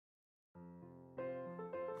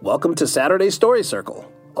Welcome to Saturday Story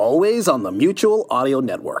Circle, always on the Mutual Audio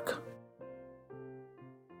Network.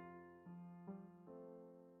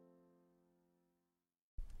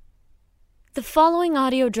 The following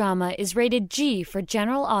audio drama is rated G for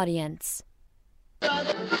general audience.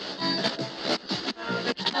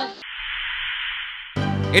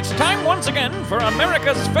 It's time once again for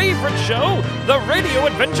America's favorite show, The Radio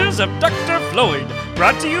Adventures of Dr. Floyd,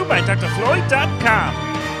 brought to you by drfloyd.com.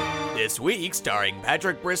 This week, starring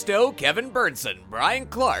Patrick Bristow, Kevin Burnson, Brian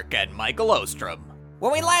Clark, and Michael Ostrom.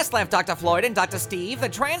 When we last left Dr. Floyd and Dr. Steve, the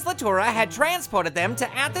Translatura had transported them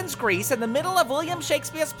to Athens, Greece in the middle of William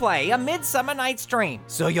Shakespeare's play, A Midsummer Night's Dream.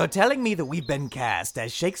 So you're telling me that we've been cast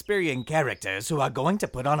as Shakespearean characters who are going to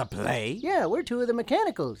put on a play? Yeah, we're two of the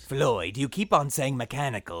mechanicals. Floyd, you keep on saying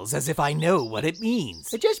mechanicals as if I know what it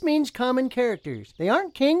means. It just means common characters. They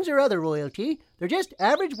aren't kings or other royalty. They're just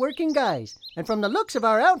average working guys. And from the looks of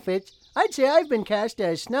our outfits, I'd say I've been cast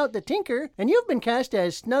as Snout the Tinker, and you've been cast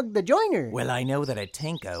as Snug the Joiner. Well, I know that a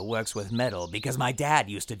tinker works with metal because my dad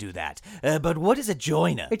used to do that. But what is a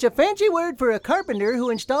joiner? It's a fancy word for a carpenter who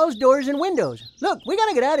installs doors and windows. Look, we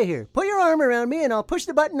gotta get out of here. Put your arm around me and I'll push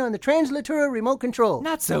the button on the Translatura remote control.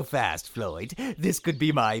 Not so fast, Floyd. This could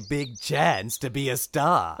be my big chance to be a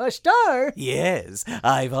star. A star? Yes,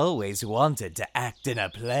 I've always wanted to act in a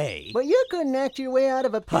play. But you couldn't act your way out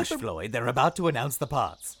of a paper... Hush, Floyd. They're about to announce the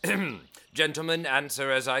parts. Gentlemen, answer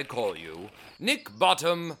as I call you. Nick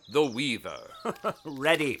Bottom, the Weaver.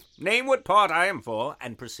 Ready. Name what part I am for,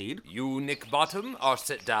 and proceed. You, Nick Bottom, are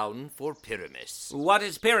set down for Pyramus. What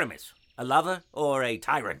is Pyramus? A lover or a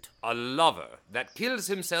tyrant? A lover that kills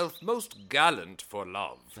himself most gallant for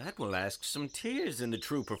love. That will ask some tears in the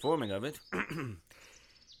true performing of it.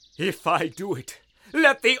 If I do it,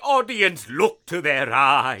 let the audience look to their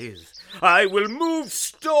eyes. I will move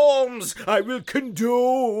storms. I will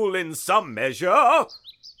condole in some measure.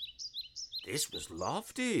 This was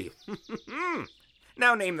lofty.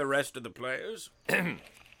 Now name the rest of the players.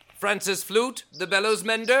 Francis Flute, the bellows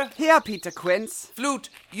mender. Here, Peter Quince. Flute,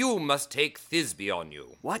 you must take Thisbe on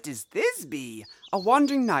you. What is Thisbe? A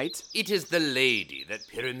wandering knight? It is the lady that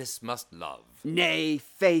Pyramus must love. Nay,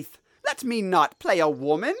 faith. Let me not play a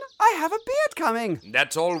woman. I have a beard coming.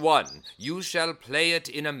 That's all one. You shall play it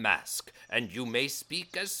in a mask, and you may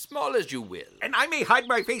speak as small as you will. And I may hide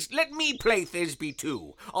my face. Let me play Thisbe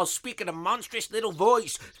too. I'll speak in a monstrous little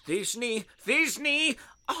voice. Thisbe, Thisbe.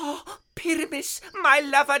 Oh, Pyramus, my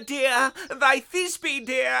lover dear, thy Thisbe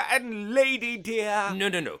dear, and lady dear.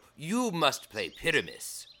 No. You must play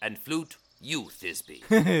Pyramus, and Flute, you, Thisbe.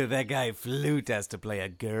 That guy Flute has to play a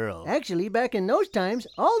girl. Actually, back in those times,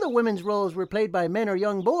 all the women's roles were played by men or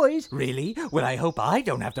young boys. Really? Well, I hope I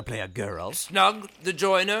don't have to play a girl. Snug, the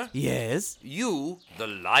joiner. Yes? You, the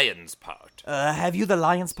lion's part. Have you the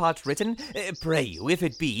lion's part written? Pray you, if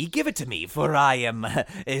it be, give it to me, for I am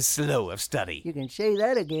slow of study. You can say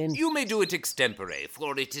that again. You may do it extempore,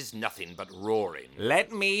 for it is nothing but roaring.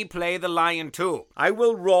 Let me play the lion too. I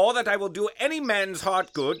will roar that I will do any man's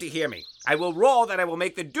heart good to hear me. I will roar that I will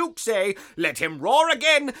make the Duke say, let him roar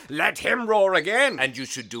again, let him roar again. And you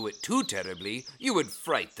should do it too terribly. You would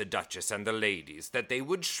fright the Duchess and the ladies, that they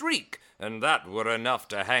would shriek, and that were enough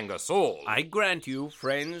to hang us all. I grant you,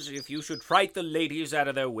 friends, if you should fright the ladies out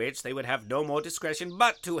of their wits, they would have no more discretion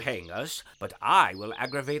but to hang us. But I will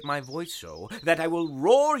aggravate my voice so that I will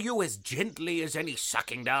roar you as gently as any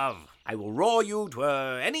sucking dove. I will roar you to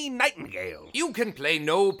any nightingale. You can play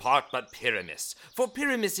no part but Pyramus, for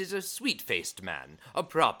Pyramus is a sweet-faced man, a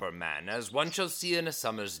proper man, as one shall see in a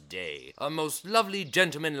summer's day, a most lovely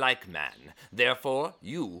gentleman-like man. Therefore,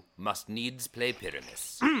 you must needs play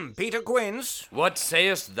Pyramus. Peter Quince. What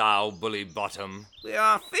sayest thou, Bully Bottom? There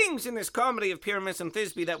are things in this comedy of Pyramus and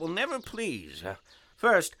Thisbe that will never please.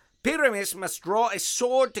 First, Pyramus must draw a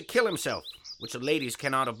sword to kill himself, which the ladies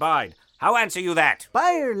cannot abide. How answer you that?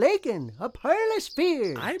 Fire Lakin, a perilous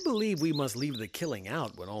fear. I believe we must leave the killing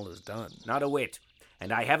out when all is done. Not a whit.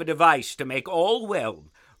 And I have a device to make all well.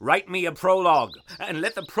 Write me a prologue, and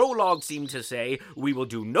let the prologue seem to say, we will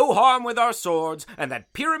do no harm with our swords, and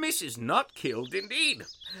that Pyramus is not killed indeed.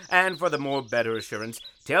 And for the more better assurance,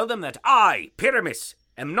 tell them that I, Pyramus,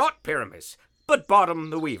 am not Pyramus, but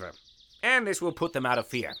Bottom the Weaver. And this will put them out of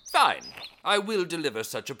fear. Fine. I will deliver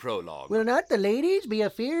such a prologue. Will not the ladies be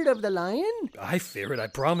afeard of the lion? I fear it, I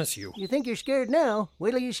promise you. You think you're scared now?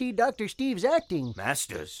 Wait till you see Dr. Steve's acting.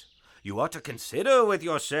 Masters, you ought to consider with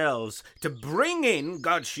yourselves to bring in,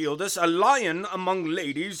 God shield us, a lion among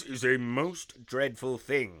ladies is a most dreadful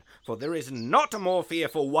thing. For there is not a more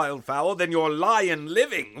fearful wildfowl than your lion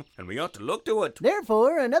living, and we ought to look to it.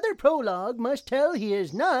 Therefore, another prologue must tell he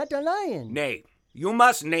is not a lion. Nay, You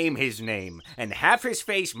must name his name, and half his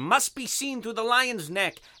face must be seen through the lion's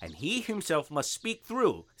neck, and he himself must speak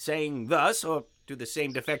through, saying thus, or to the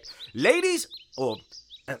same effect, ladies, or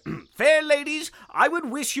fair ladies, I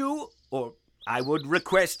would wish you, or I would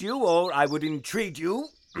request you, or I would entreat you,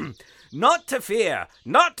 not to fear,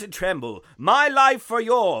 not to tremble, my life for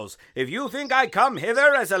yours. If you think I come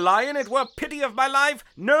hither as a lion, it were pity of my life.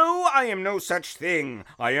 No, I am no such thing.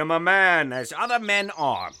 I am a man, as other men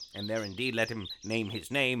are. And there indeed let him name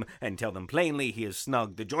his name, and tell them plainly he is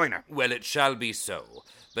Snug the Joiner. Well, it shall be so.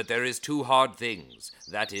 But there is two hard things.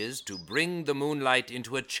 That is, to bring the moonlight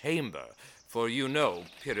into a chamber. For you know,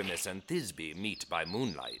 Pyramus and Thisbe meet by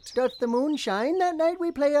moonlight. Doth the moon shine that night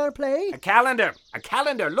we play our play? A calendar.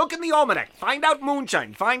 Look in the almanac. Find out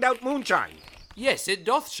moonshine. Yes, it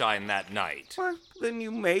doth shine that night. Well, then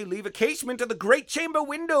you may leave a casement of the great chamber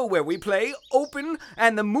window where we play open,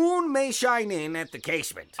 and the moon may shine in at the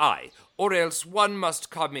casement. Aye, or else one must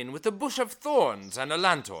come in with a bush of thorns and a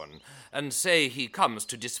lanthorn, and say he comes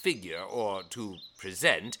to disfigure, or to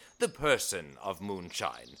present, the person of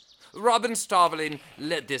moonshine. Robin Starveling,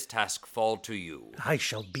 let this task fall to you. I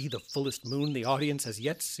shall be the fullest moon the audience has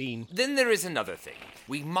yet seen. Then there is another thing.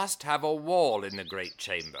 We must have a wall in the great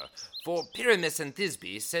chamber, for Pyramus and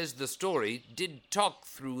Thisbe says the story did talk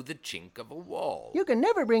through the chink of a wall. You can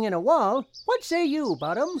never bring in a wall. What say you,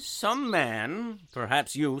 Bottom? Some man,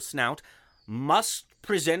 perhaps you, Snout, must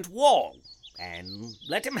present wall. And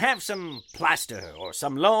let him have some plaster, or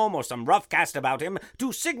some loam, or some rough cast about him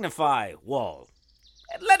to signify wall.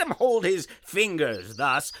 Let him hold his fingers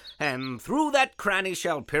thus, and through that cranny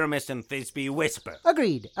shall Pyramus and Thisbe whisper.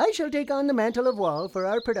 Agreed. I shall take on the mantle of wall for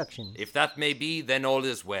our production. If that may be, then all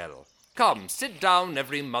is well. Come, sit down,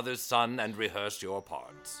 every mother's son, and rehearse your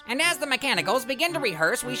parts. And as the mechanicals begin to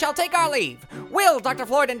rehearse, we shall take our leave. Will Dr.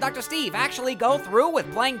 Floyd and Dr. Steve actually go through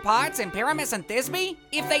with playing parts in Pyramus and Thisbe?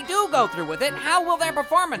 If they do go through with it, how will their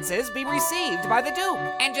performances be received by the Duke?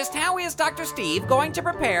 And just how is Dr. Steve going to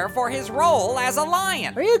prepare for his role as a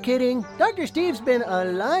lion? Are you kidding? Dr. Steve's been a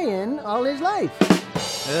lion all his life.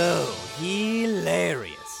 Oh,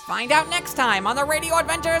 hilarious. Find out next time on the Radio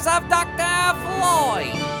Adventures of Dr.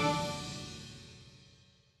 Floyd.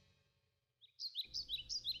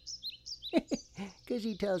 'Cause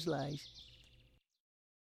he tells lies.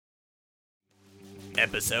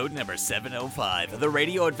 Episode number 705 of The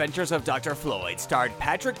Radio Adventures of Dr. Floyd starred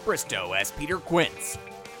Patrick Bristow as Peter Quince,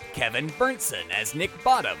 Kevin Burnson as Nick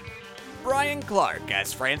Bottom, Brian Clark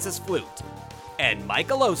as Francis Flute, and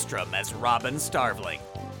Michael Ostrom as Robin Starveling.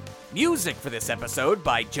 Music for this episode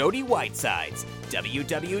by Jody Whitesides,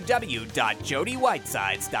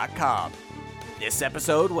 www.jodywhitesides.com. This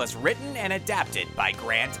episode was written and adapted by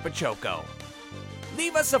Grant Pachoco.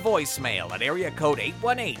 Leave us a voicemail at area code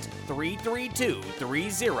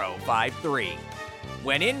 818-332-3053.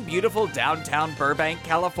 When in beautiful downtown Burbank,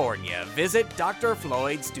 California, visit Dr.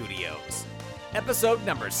 Floyd Studios. Episode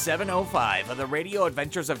number 705 of the Radio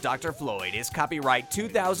Adventures of Dr. Floyd is copyright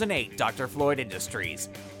 2008 Dr. Floyd Industries.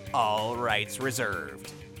 All rights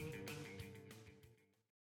reserved.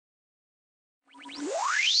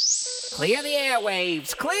 Clear the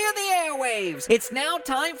airwaves! Clear the airwaves! It's now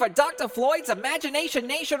time for Dr. Floyd's Imagination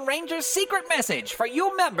Nation Rangers secret message for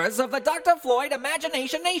you members of the Dr. Floyd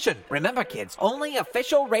Imagination Nation. Remember, kids, only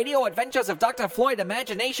official Radio Adventures of Dr. Floyd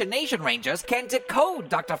Imagination Nation Rangers can decode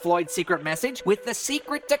Dr. Floyd's secret message with the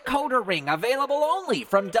secret decoder ring, available only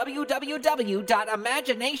from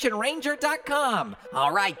www.imaginationranger.com.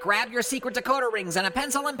 All right, grab your secret decoder rings and a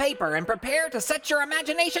pencil and paper and prepare to set your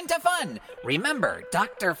imagination to fun. Remember,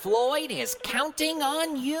 Dr. Floyd is counting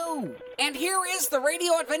on you. And here is the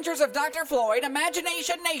Radio Adventures of Dr. Floyd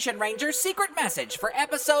Imagination Nation Rangers secret message for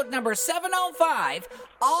episode number 705,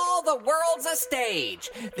 All the World's a Stage.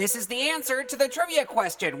 This is the answer to the trivia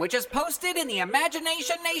question, which is posted in the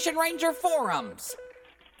Imagination Nation Ranger forums.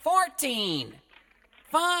 14,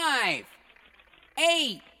 5,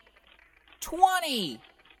 8, 20,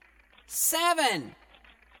 7,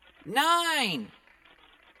 9,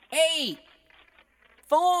 8,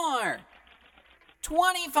 4,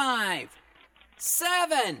 25,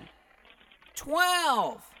 7,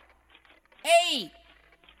 12, 8,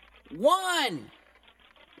 1,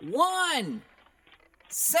 1,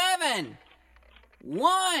 7,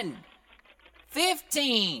 1,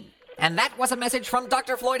 15. And that was a message from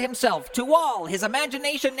Dr. Floyd himself to all his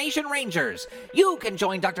Imagination Nation Rangers. You can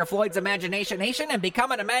join Dr. Floyd's Imagination Nation and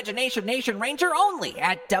become an Imagination Nation Ranger only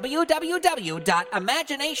at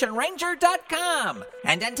www.imaginationranger.com.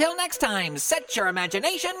 And until next time, set your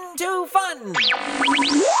imagination to fun.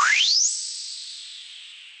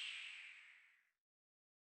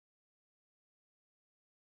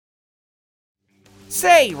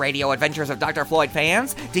 Say, Radio Adventures of Dr. Floyd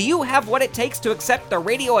fans, do you have what it takes to accept the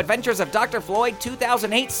Radio Adventures of Dr. Floyd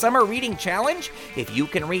 2008 Summer Reading Challenge? If you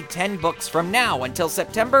can read 10 books from now until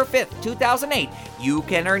September 5th, 2008, you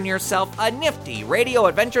can earn yourself a nifty Radio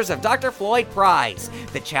Adventures of Dr. Floyd prize.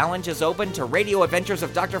 The challenge is open to Radio Adventures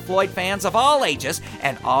of Dr. Floyd fans of all ages,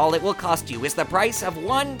 and all it will cost you is the price of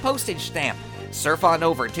one postage stamp. Surf on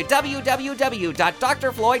over to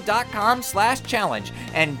www.drfloyd.com/challenge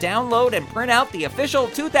and download and print out the official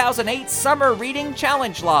 2008 Summer Reading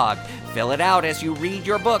Challenge log. Fill it out as you read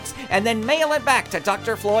your books and then mail it back to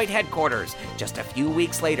Dr. Floyd headquarters. Just a few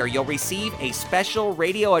weeks later, you'll receive a special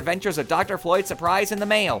Radio Adventures of Dr. Floyd surprise in the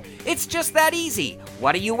mail. It's just that easy.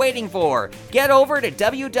 What are you waiting for? Get over to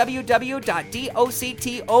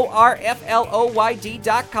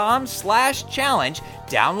www.doctorfloyd.com/challenge,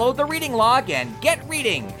 download the reading log, and get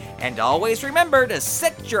reading. And always remember to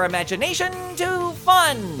set your imagination to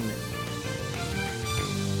fun.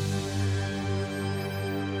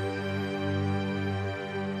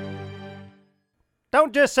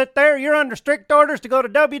 Don't just sit there. You're under strict orders to go to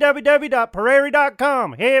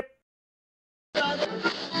www.prairie.com. Hip.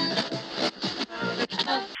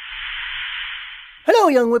 Hello,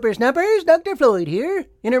 young whippersnappers. Dr. Floyd here.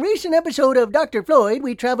 In a recent episode of Dr. Floyd,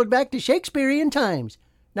 we traveled back to Shakespearean times.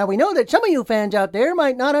 Now, we know that some of you fans out there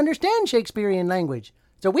might not understand Shakespearean language,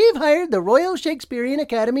 so we've hired the Royal Shakespearean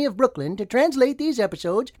Academy of Brooklyn to translate these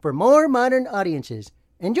episodes for more modern audiences.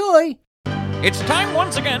 Enjoy! It's time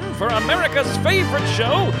once again for America's favorite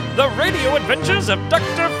show, The Radio Adventures of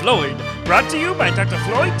Dr. Floyd, brought to you by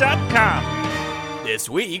drfloyd.com. This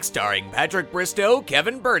week, starring Patrick Bristow,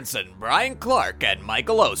 Kevin Burnson, Brian Clark, and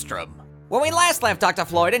Michael Ostrom. When we last left Dr.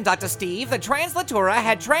 Floyd and Dr. Steve, the Translatura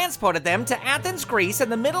had transported them to Athens, Greece in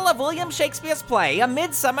the middle of William Shakespeare's play, A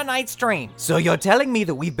Midsummer Night's Dream. So you're telling me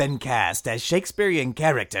that we've been cast as Shakespearean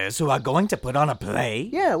characters who are going to put on a play?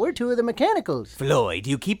 Yeah, we're two of the mechanicals. Floyd,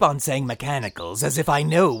 you keep on saying mechanicals as if I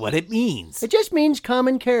know what it means. It just means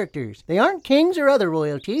common characters. They aren't kings or other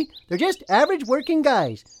royalty. They're just average working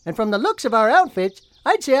guys. And from the looks of our outfits,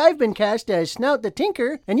 I'd say I've been cast as Snout the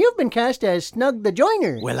Tinker, and you've been cast as Snug the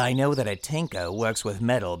Joiner. Well, I know that a tinker works with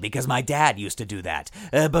metal because my dad used to do that.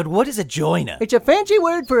 But what is a joiner? It's a fancy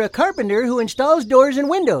word for a carpenter who installs doors and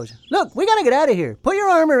windows. Look, we gotta get out of here. Put your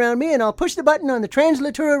arm around me and I'll push the button on the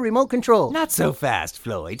Translatura remote control. Not so fast,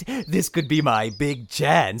 Floyd. This could be my big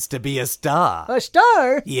chance to be a star. A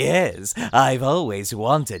star? Yes, I've always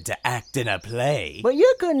wanted to act in a play. But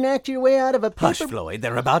you couldn't act your way out of a paper... Hush, Floyd.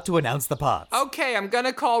 They're about to announce the parts. Okay, I'm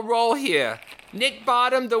gonna call roll here. Nick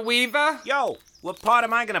Bottom, the Weaver. Yo, what part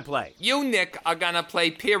am I gonna play? You, Nick, are gonna play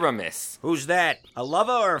Pyramus. Who's that? A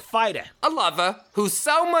lover or a fighter? A lover who's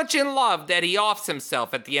so much in love that he offs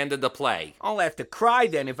himself at the end of the play. I'll have to cry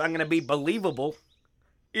then if I'm gonna be believable.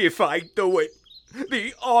 If I do it,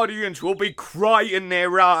 the audience will be crying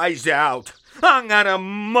their eyes out. I'm gonna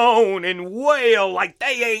moan and wail like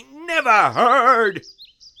they ain't never heard.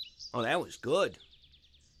 Oh, that was good.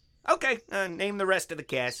 Okay, name the rest of the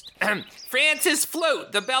cast. Francis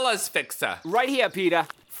Flute, the Bella's fixer. Right here, Peter.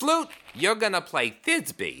 Flute, you're gonna play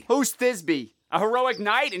Thisbe. Who's Thisbe? A heroic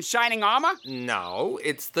knight in shining armor? No,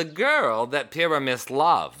 it's the girl that Pyramus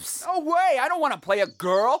loves. No way, I don't want to play a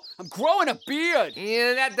girl. I'm growing a beard.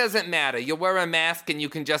 Yeah, that doesn't matter. You wear a mask and you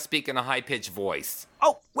can just speak in a high-pitched voice.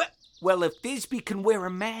 Oh, well, if Thisbe can wear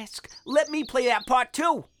a mask, let me play that part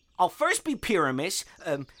too. I'll first be Pyramus,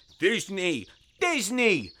 Disney.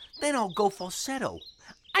 Then I'll go falsetto.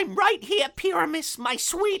 I'm right here, Pyramus, my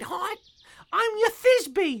sweetheart. I'm your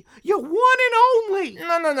Thisbe, your one and only.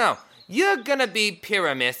 No. You're gonna be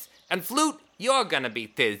Pyramus, and Flute, you're gonna be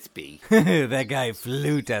Thisbe. That guy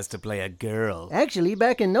Flute has to play a girl. Actually,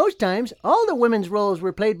 back in those times, all the women's roles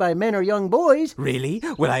were played by men or young boys. Really?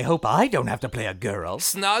 Well, I hope I don't have to play a girl.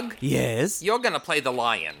 Snug? Yes? You're gonna play the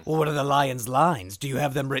lion. What are the lion's lines? Do you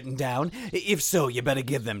have them written down? If so, you better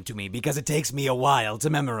give them to me, because it takes me a while to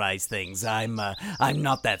memorize things. I'm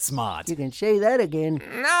not that smart. You can say that again.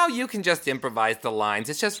 No, you can just improvise the lines.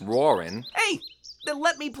 It's just roaring. Hey! Then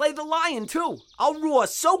let me play the lion, too. I'll roar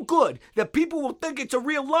so good that people will think it's a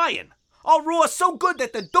real lion. I'll roar so good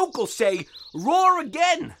that the Duke will say, roar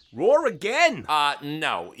again, roar again.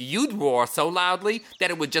 No. You'd roar so loudly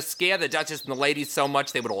that it would just scare the Duchess and the ladies so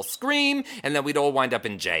much they would all scream, and then we'd all wind up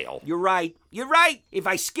in jail. You're right. If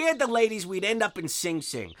I scared the ladies, we'd end up in Sing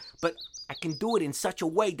Sing. But I can do it in such a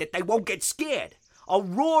way that they won't get scared. I'll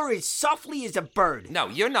roar as softly as a bird. No,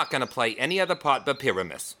 you're not going to play any other part but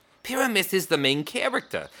Pyramus. Pyramus is the main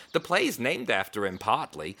character. The play's named after him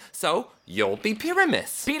partly, so you'll be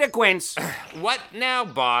Pyramus. Peter Quince. What now,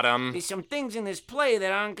 Bottom? There's some things in this play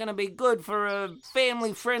that aren't going to be good for a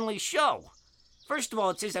family-friendly show. First of all,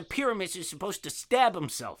 it says that Pyramus is supposed to stab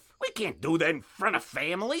himself. We can't do that in front of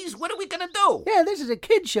families. What are we gonna do? Yeah, this is a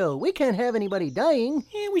kid show. We can't have anybody dying.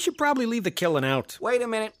 Yeah, we should probably leave the killing out. Wait a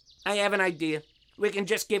minute. I have an idea. We can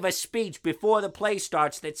just give a speech before the play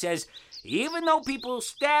starts that says, even though people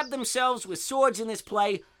stab themselves with swords in this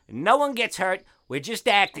play, no one gets hurt. We're just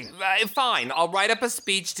acting. Fine, I'll write up a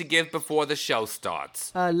speech to give before the show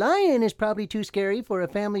starts. A lion is probably too scary for a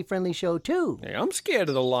family-friendly show, too. Hey, I'm scared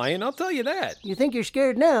of the lion, I'll tell you that. You think you're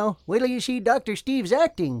scared now? Wait till you see Dr. Steve's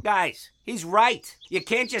acting. Guys, he's right. You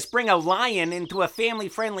can't just bring a lion into a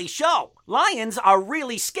family-friendly show. Lions are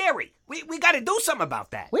really scary. We gotta do something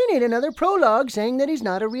about that. We need another prologue saying that he's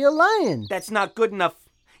not a real lion. That's not good enough.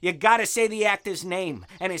 You gotta say the actor's name,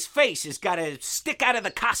 and his face has gotta stick out of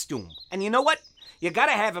the costume. And you know what? You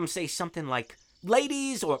gotta have him say something like,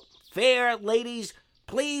 ladies or fair ladies,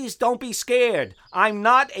 please don't be scared. I'm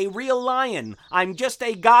not a real lion. I'm just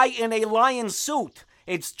a guy in a lion suit.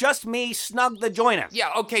 It's just me, Snug the Joiner.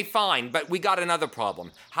 Yeah, okay, fine, but we got another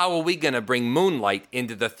problem. How are we gonna bring moonlight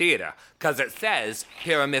into the theater? 'Cause it says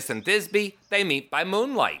Pyramus and Thisbe, they meet by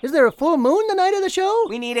moonlight. Is there a full moon the night of the show?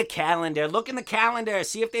 We need a calendar. Look in the calendar,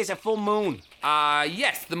 see if there's a full moon.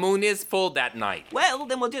 Yes, the moon is full that night. Well,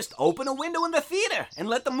 then we'll just open a window in the theater and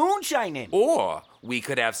let the moon shine in. Or we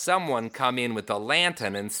could have someone come in with a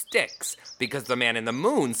lantern and sticks, because the man in the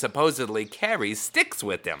moon supposedly carries sticks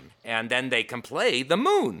with him. And then they can play the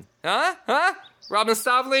moon. Huh? Robin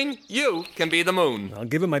Stavling, you can be the moon. I'll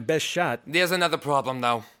give it my best shot. There's another problem,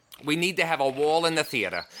 though. We need to have a wall in the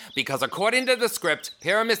theater, because according to the script,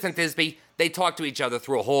 Pyramus and Thisbe, they talk to each other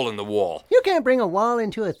through a hole in the wall. You can't bring a wall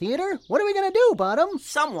into a theater. What are we gonna do, Bottom?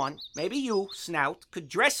 Someone, maybe you, Snout, could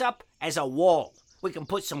dress up as a wall. We can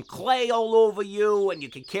put some clay all over you, and you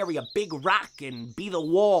can carry a big rock and be the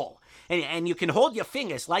wall. And you can hold your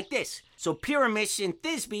fingers like this, so Pyramus and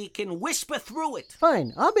Thisbe can whisper through it.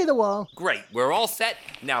 Fine, I'll be the wall. Great, we're all set.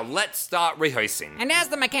 Now let's start rehearsing. And as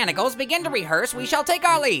the mechanicals begin to rehearse, we shall take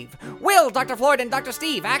our leave. Will Dr. Floyd and Dr.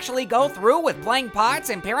 Steve actually go through with playing parts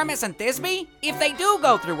in Pyramus and Thisbe? If they do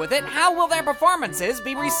go through with it, how will their performances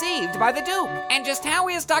be received by the Duke? And just how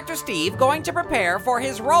is Dr. Steve going to prepare for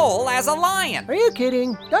his role as a lion? Are you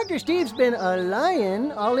kidding? Dr. Steve's been a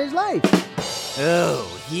lion all his life. Oh,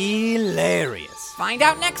 hilarious. Find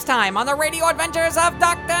out next time on the Radio Adventures of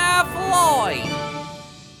Dr. Floyd.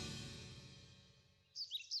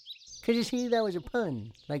 'Cause you see, that was a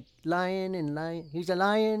pun. Like lion and lion. He's a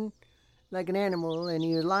lion like an animal, and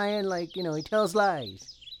he's a lion like, he tells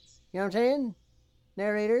lies. You know what I'm saying?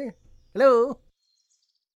 Narrator? Hello?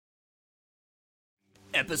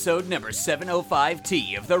 Episode number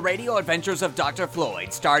 705T of The Radio Adventures of Dr.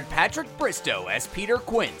 Floyd starred Patrick Bristow as Peter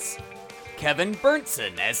Quince, Kevin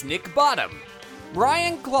Burnson as Nick Bottom,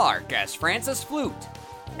 Brian Clark as Francis Flute,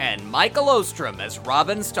 and Michael Ostrom as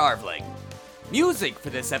Robin Starveling. Music for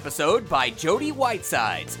this episode by Jody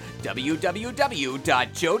Whitesides,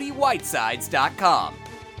 www.jodywhitesides.com.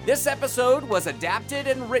 This episode was adapted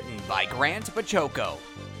and written by Grant Bachoco.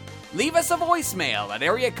 Leave us a voicemail at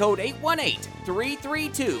area code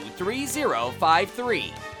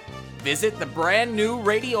 818-332-3053. Visit the brand new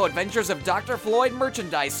Radio Adventures of Dr. Floyd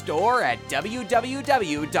merchandise store at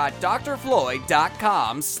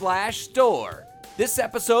www.drfloyd.com/store. This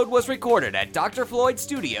episode was recorded at Dr. Floyd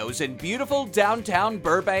Studios in beautiful downtown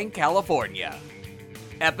Burbank, California.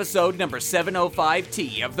 Episode number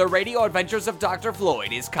 705T of the Radio Adventures of Dr.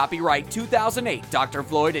 Floyd is copyright 2008 Dr.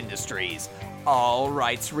 Floyd Industries. All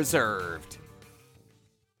rights reserved.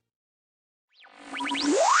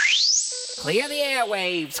 Clear the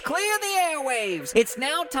airwaves! Clear the airwaves! It's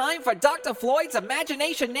now time for Dr. Floyd's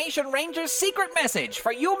Imagination Nation Rangers secret message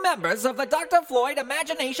for you members of the Dr. Floyd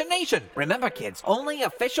Imagination Nation. Remember, kids, only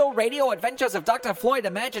official Radio Adventures of Dr. Floyd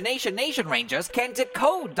Imagination Nation Rangers can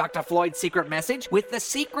decode Dr. Floyd's secret message with the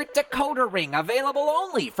secret decoder ring, available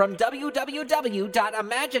only from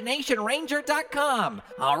www.imaginationranger.com.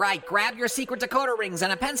 All right, grab your secret decoder rings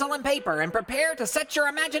and a pencil and paper and prepare to set your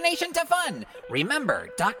imagination to fun. Remember,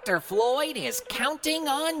 Dr. Floyd is counting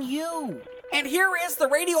on you. And here is the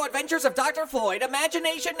Radio Adventures of Dr. Floyd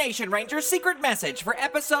Imagination Nation Rangers secret message for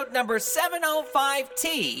episode number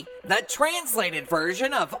 705T, the translated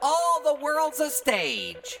version of All the World's a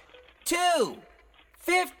Stage. 2,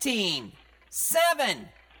 15, 7,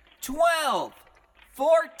 12,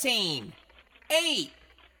 14, 8,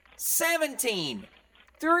 17,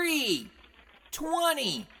 3,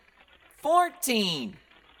 20, 14,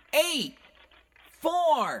 8,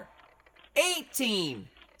 4, 18,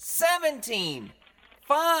 17,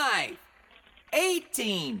 5,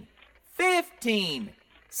 18, 15,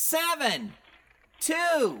 7,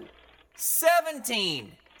 2,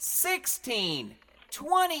 17, 16,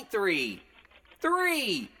 23,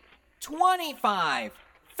 3, 25,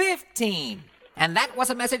 15. And that was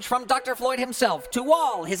a message from Dr. Floyd himself to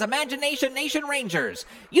all his Imagination Nation Rangers.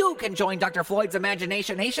 You can join Dr. Floyd's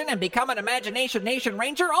Imagination Nation and become an Imagination Nation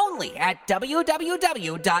Ranger only at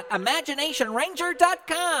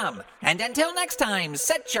www.imaginationranger.com. And until next time,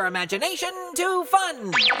 set your imagination to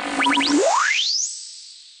fun.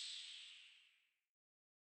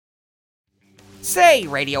 Say,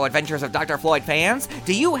 Radio Adventures of Dr. Floyd fans,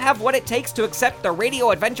 do you have what it takes to accept the Radio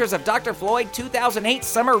Adventures of Dr. Floyd 2008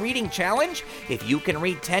 Summer Reading Challenge? If you can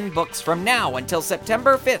read 10 books from now until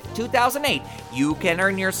September 5th, 2008, you can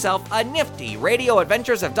earn yourself a nifty Radio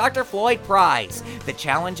Adventures of Dr. Floyd prize. The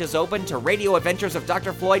challenge is open to Radio Adventures of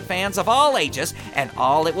Dr. Floyd fans of all ages, and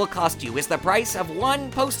all it will cost you is the price of one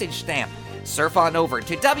postage stamp. Surf on over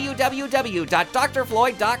to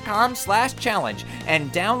www.drfloyd.com/challenge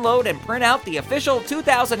and download and print out the official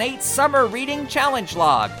 2008 Summer Reading Challenge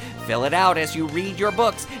log. Fill it out as you read your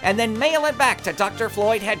books and then mail it back to Dr.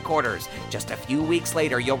 Floyd headquarters. Just a few weeks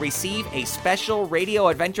later, you'll receive a special Radio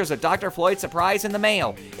Adventures of Dr. Floyd surprise in the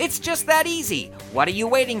mail. It's just that easy. What are you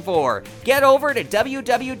waiting for? Get over to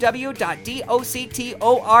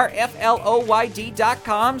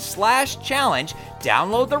www.doctorfloyd.com/challenge,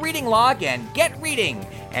 download the reading log, and get reading.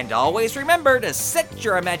 And always remember to set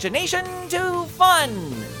your imagination to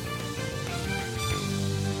fun.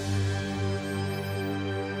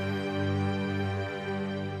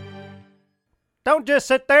 Don't just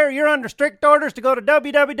sit there. You're under strict orders to go to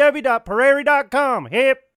www.prairie.com.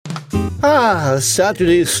 Hip.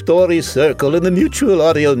 Saturday Story Circle in the Mutual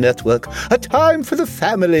Audio Network. A time for the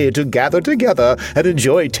family to gather together and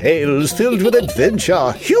enjoy tales filled with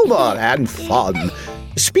adventure, humor, and fun.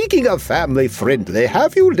 Speaking of family-friendly,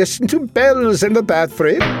 have you listened to Bells in the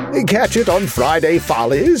Bathroom? Catch it on Friday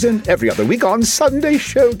Follies and every other week on Sunday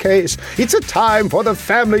Showcase. It's a time for the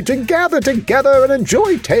family to gather together and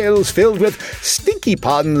enjoy tales filled with stinky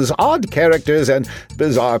puns, odd characters, and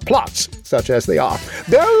bizarre plots, such as they are.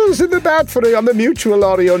 Bells in the Bathroom on the Mutual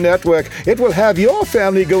Audio Network. It will have your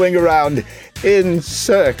family going around in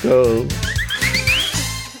circles.